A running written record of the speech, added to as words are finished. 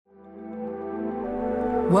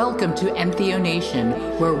Welcome to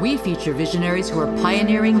EntheoNation, where we feature visionaries who are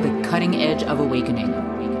pioneering the cutting edge of awakening.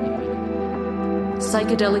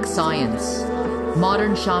 Psychedelic science,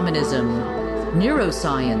 modern shamanism,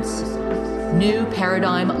 neuroscience, new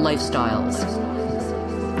paradigm lifestyles.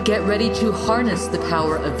 Get ready to harness the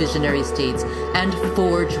power of visionary states and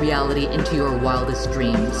forge reality into your wildest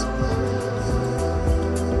dreams.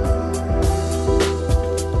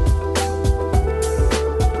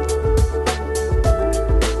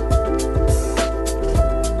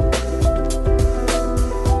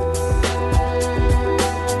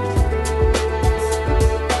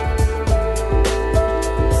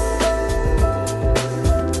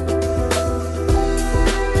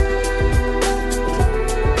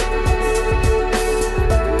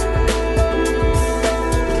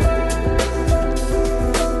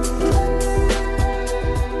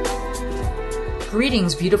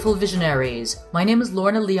 Greetings, beautiful visionaries. My name is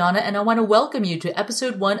Lorna, Liana, and I want to welcome you to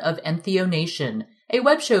episode 1 of EntheoNation, a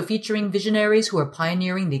web show featuring visionaries who are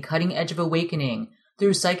pioneering the cutting edge of awakening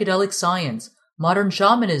through psychedelic science, modern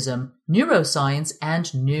shamanism, neuroscience,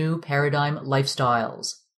 and new paradigm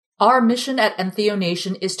lifestyles. Our mission at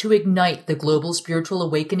EntheoNation is to ignite the global spiritual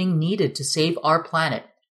awakening needed to save our planet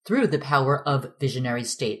through the power of visionary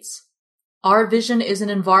states. Our vision is an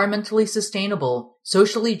environmentally sustainable,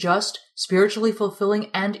 socially just, spiritually fulfilling,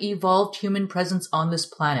 and evolved human presence on this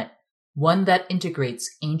planet, one that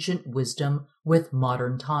integrates ancient wisdom with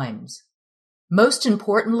modern times. Most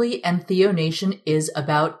importantly, EntheoNation is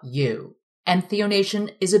about you.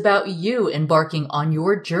 EntheoNation is about you embarking on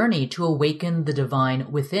your journey to awaken the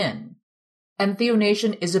divine within.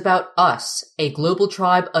 EntheoNation is about us, a global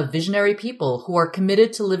tribe of visionary people who are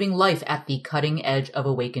committed to living life at the cutting edge of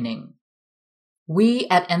awakening. We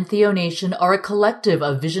at EntheoNation are a collective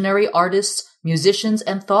of visionary artists, musicians,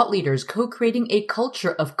 and thought leaders co-creating a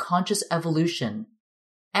culture of conscious evolution.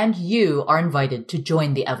 And you are invited to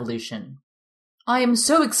join the evolution. I am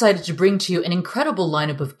so excited to bring to you an incredible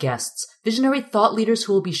lineup of guests, visionary thought leaders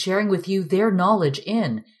who will be sharing with you their knowledge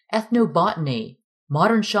in ethnobotany,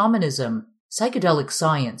 modern shamanism, psychedelic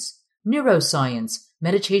science, neuroscience,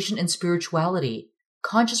 meditation and spirituality,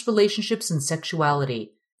 conscious relationships and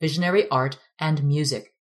sexuality, visionary art, and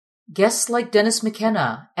music. Guests like Dennis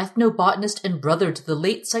McKenna, ethnobotanist and brother to the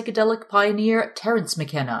late psychedelic pioneer Terence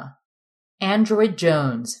McKenna. Android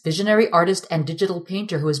Jones, visionary artist and digital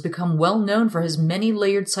painter who has become well known for his many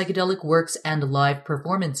layered psychedelic works and live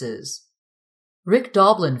performances. Rick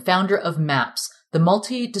Doblin, founder of MAPS, the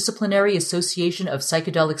Multidisciplinary Association of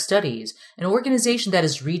Psychedelic Studies, an organization that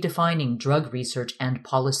is redefining drug research and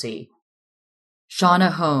policy.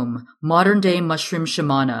 Shauna Home, modern-day mushroom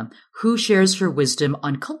shamana, who shares her wisdom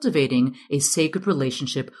on cultivating a sacred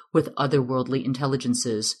relationship with otherworldly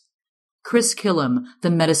intelligences. Chris Killam,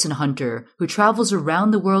 the medicine hunter, who travels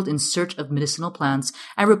around the world in search of medicinal plants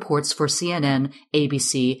and reports for CNN,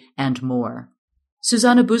 ABC, and more.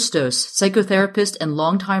 Susana Bustos, psychotherapist and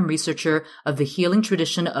longtime researcher of the healing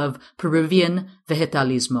tradition of Peruvian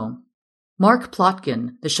vegetalismo. Mark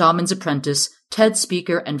Plotkin, the shaman's apprentice, TED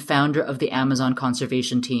speaker, and founder of the Amazon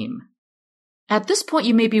Conservation Team. At this point,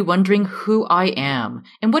 you may be wondering who I am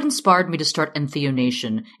and what inspired me to start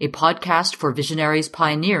EntheoNation, a podcast for visionaries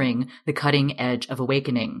pioneering the cutting edge of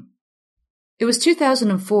awakening. It was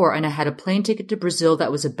 2004 and I had a plane ticket to Brazil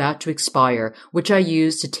that was about to expire, which I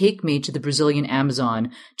used to take me to the Brazilian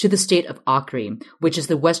Amazon, to the state of Acre, which is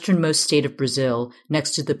the westernmost state of Brazil,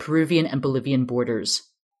 next to the Peruvian and Bolivian borders.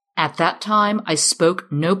 At that time, I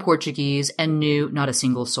spoke no Portuguese and knew not a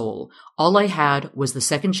single soul. All I had was the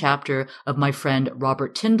second chapter of my friend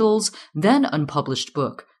Robert Tyndall's then unpublished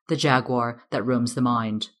book, The Jaguar That Roams the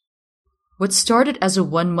Mind. What started as a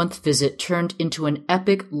 1-month visit turned into an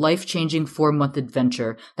epic, life-changing 4-month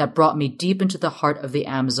adventure that brought me deep into the heart of the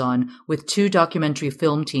Amazon with 2 documentary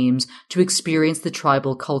film teams to experience the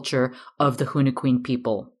tribal culture of the Hunuquin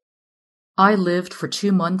people. I lived for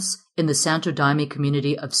 2 months in the Santo Daime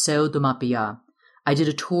community of Céu do Mapiá. I did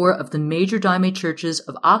a tour of the major Daime churches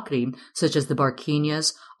of Acre, such as the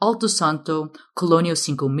Barquinhas, Alto Santo, Colônio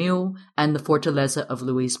 5000, and the Fortaleza of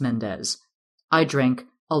Luís Mendes. I drank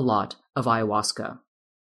a lot of ayahuasca.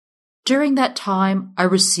 During that time, I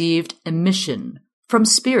received a mission from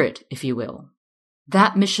Spirit, if you will.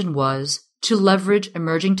 That mission was to leverage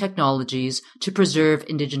emerging technologies to preserve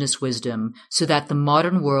indigenous wisdom so that the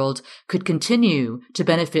modern world could continue to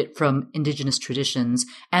benefit from indigenous traditions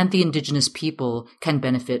and the indigenous people can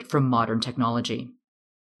benefit from modern technology.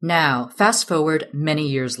 Now, fast forward many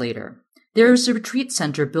years later. There is a retreat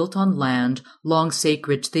center built on land long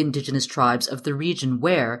sacred to the indigenous tribes of the region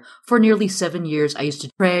where, for nearly 7 years, I used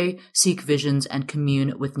to pray, seek visions, and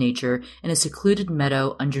commune with nature in a secluded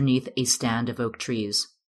meadow underneath a stand of oak trees.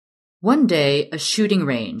 One day, a shooting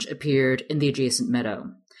range appeared in the adjacent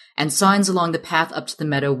meadow, and signs along the path up to the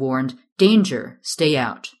meadow warned, "Danger, stay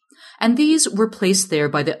out." And these were placed there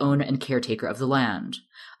by the owner and caretaker of the land.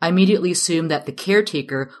 I immediately assumed that the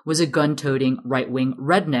caretaker was a gun-toting right-wing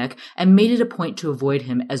redneck and made it a point to avoid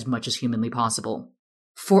him as much as humanly possible.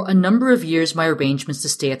 For a number of years, my arrangements to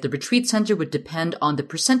stay at the retreat center would depend on the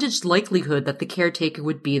percentage likelihood that the caretaker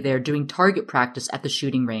would be there doing target practice at the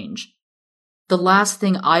shooting range. The last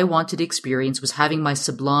thing I wanted to experience was having my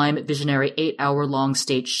sublime, visionary 8-hour-long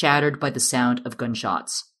state shattered by the sound of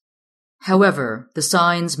gunshots. However, the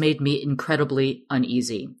signs made me incredibly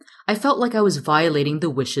uneasy. I felt like I was violating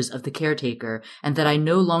the wishes of the caretaker and that I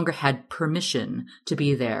no longer had permission to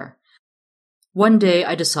be there. One day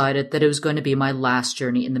I decided that it was going to be my last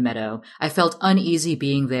journey in the meadow. I felt uneasy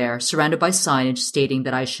being there, surrounded by signage stating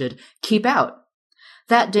that I should keep out.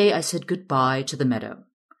 That day I said goodbye to the meadow.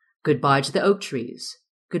 Goodbye to the oak trees.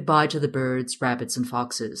 Goodbye to the birds, rabbits, and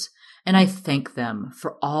foxes. And I thank them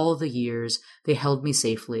for all the years they held me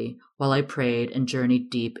safely while I prayed and journeyed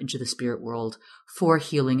deep into the spirit world for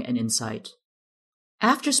healing and insight.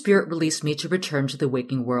 After Spirit released me to return to the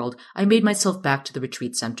waking world, I made myself back to the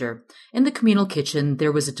retreat center. In the communal kitchen,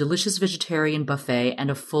 there was a delicious vegetarian buffet and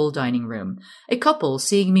a full dining room. A couple,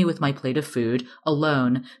 seeing me with my plate of food,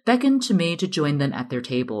 alone, beckoned to me to join them at their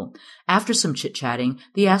table. After some chit-chatting,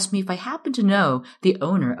 they asked me if I happened to know the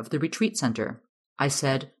owner of the retreat center. I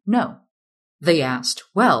said no. They asked,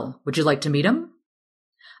 "Well, would you like to meet him?"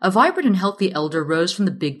 A vibrant and healthy elder rose from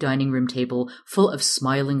the big dining room table, full of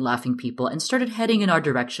smiling, laughing people, and started heading in our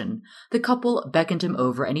direction. The couple beckoned him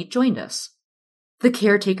over, and he joined us. The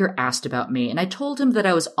caretaker asked about me, and I told him that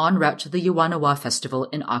I was en route to the EN01 festival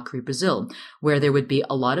in Acre, Brazil, where there would be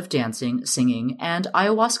a lot of dancing, singing, and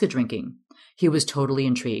ayahuasca drinking. He was totally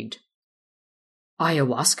intrigued.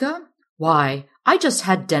 "Ayahuasca? Why, I just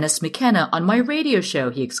had Dennis McKenna on my radio show,"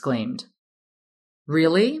 he exclaimed.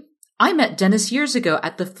 "Really? I met Dennis years ago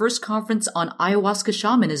at the first conference on ayahuasca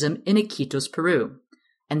shamanism in Iquitos, Peru."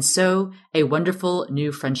 And so a wonderful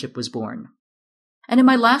new friendship was born. And in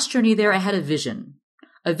my last journey there, I had a vision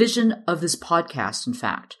of this podcast, in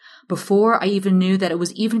fact, before I even knew that it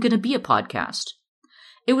was even going to be a podcast.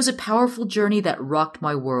 It was a powerful journey that rocked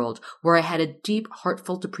my world, where I had a deep,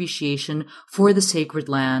 heartfelt appreciation for the sacred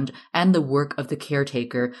land and the work of the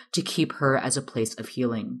caretaker to keep her as a place of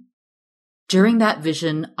healing. During that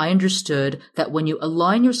vision, I understood that when you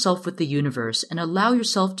align yourself with the universe and allow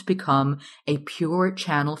yourself to become a pure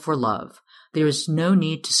channel for love, there is no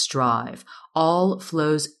need to strive. All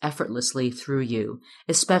flows effortlessly through you,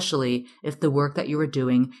 especially if the work that you are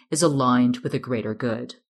doing is aligned with a greater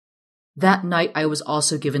good. That night, I was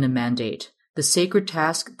also given a mandate. The sacred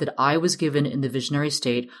task that I was given in the visionary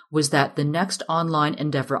state was that the next online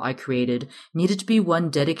endeavor I created needed to be one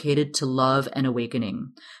dedicated to love and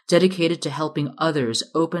awakening, dedicated to helping others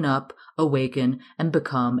open up, awaken, and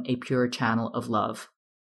become a pure channel of love.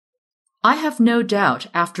 I have no doubt,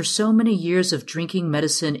 after so many years of drinking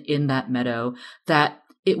medicine in that meadow, that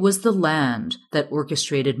it was the land that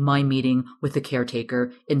orchestrated my meeting with the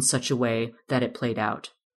caretaker in such a way that it played out.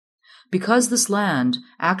 Because this land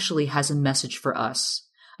actually has a message for us,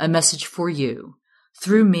 a message for you,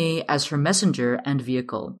 through me as her messenger and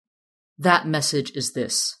vehicle. That message is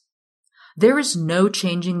this: there is no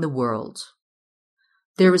changing the world.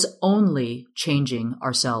 There is only changing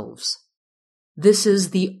ourselves. This is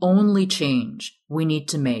the only change we need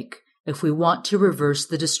to make if we want to reverse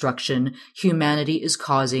the destruction humanity is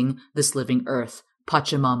causing this living earth,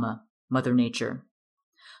 Pachamama, Mother Nature.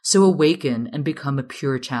 So awaken and become a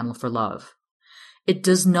pure channel for love. It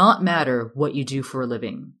does not matter what you do for a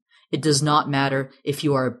living. It does not matter if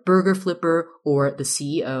you are a burger flipper or the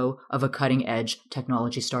CEO of a cutting-edge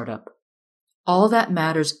technology startup. All that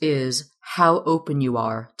matters is how open you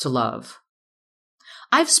are to love.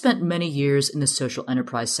 I've spent many years in the social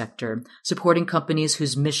enterprise sector, supporting companies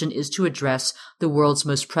whose mission is to address the world's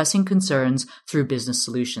most pressing concerns through business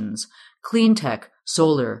solutions. Clean tech,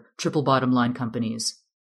 solar, triple bottom line companies.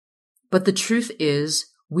 But the truth is,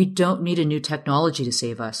 we don't need a new technology to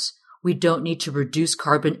save us. We don't need to reduce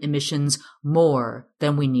carbon emissions more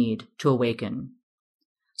than we need to awaken,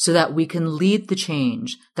 so that we can lead the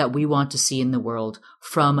change that we want to see in the world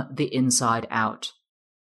from the inside out.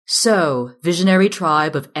 So, visionary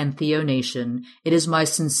tribe of EntheoNation, it is my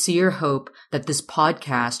sincere hope that this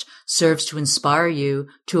podcast serves to inspire you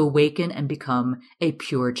to awaken and become a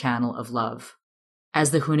pure channel of love.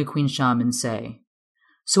 as the Queen shamans say.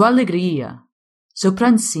 Sua alegria, sou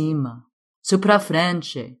pra cima, sou pra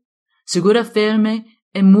frente, segura firme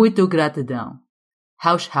e muito gratidão.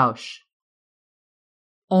 Haush, haush.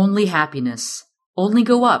 Only happiness, only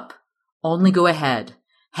go up, only go ahead,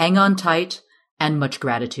 hang on tight, and much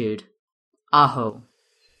gratitude. Aho.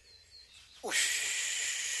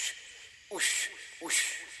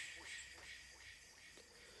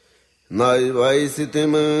 Nai vai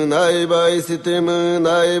sitem, nai vai sitem,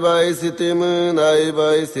 nai vai sitem, nai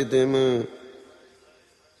vai sitem.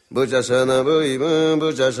 Bujashana buima,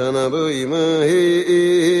 bujashana buima, he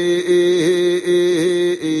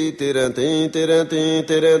tiratin, tiratin,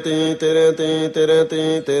 tiratin, tiratin,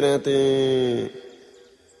 tiratin, tiratin.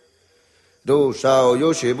 Do shao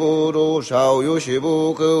yoshibu, do shao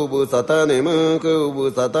yoshibu, kubu satanim,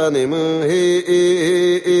 kubu satanim, he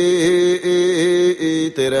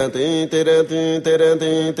tiratin, tiratin,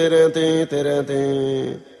 tiratin, tiratin,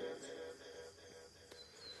 tiratin.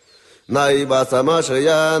 Nai basa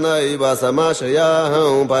mashaya,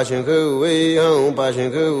 hum pashin kuwe,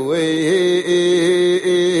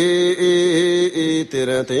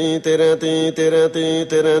 tiratin, tiratin, tiratin,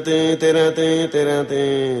 tiratin, tiratin,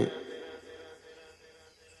 tiratin.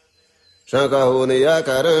 Shankahuni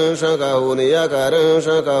yakaran, shankahuni yakaran,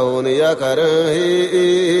 shankahuni yakaran,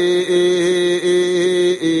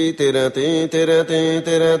 tiratin, tiratin,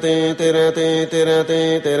 tiratin, tiratin,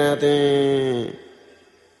 tiratin, tiratin.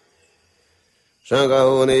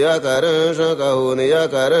 Shankahuni yakaran, shankahuni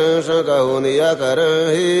yakaran, shankahuni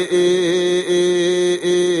yakaran,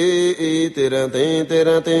 tiratin,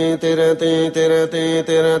 tiratin, tiratin, tiratin,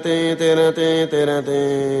 tiratin, tiratin,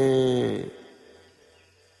 tiratin.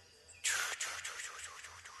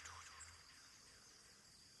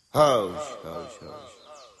 House, house, house.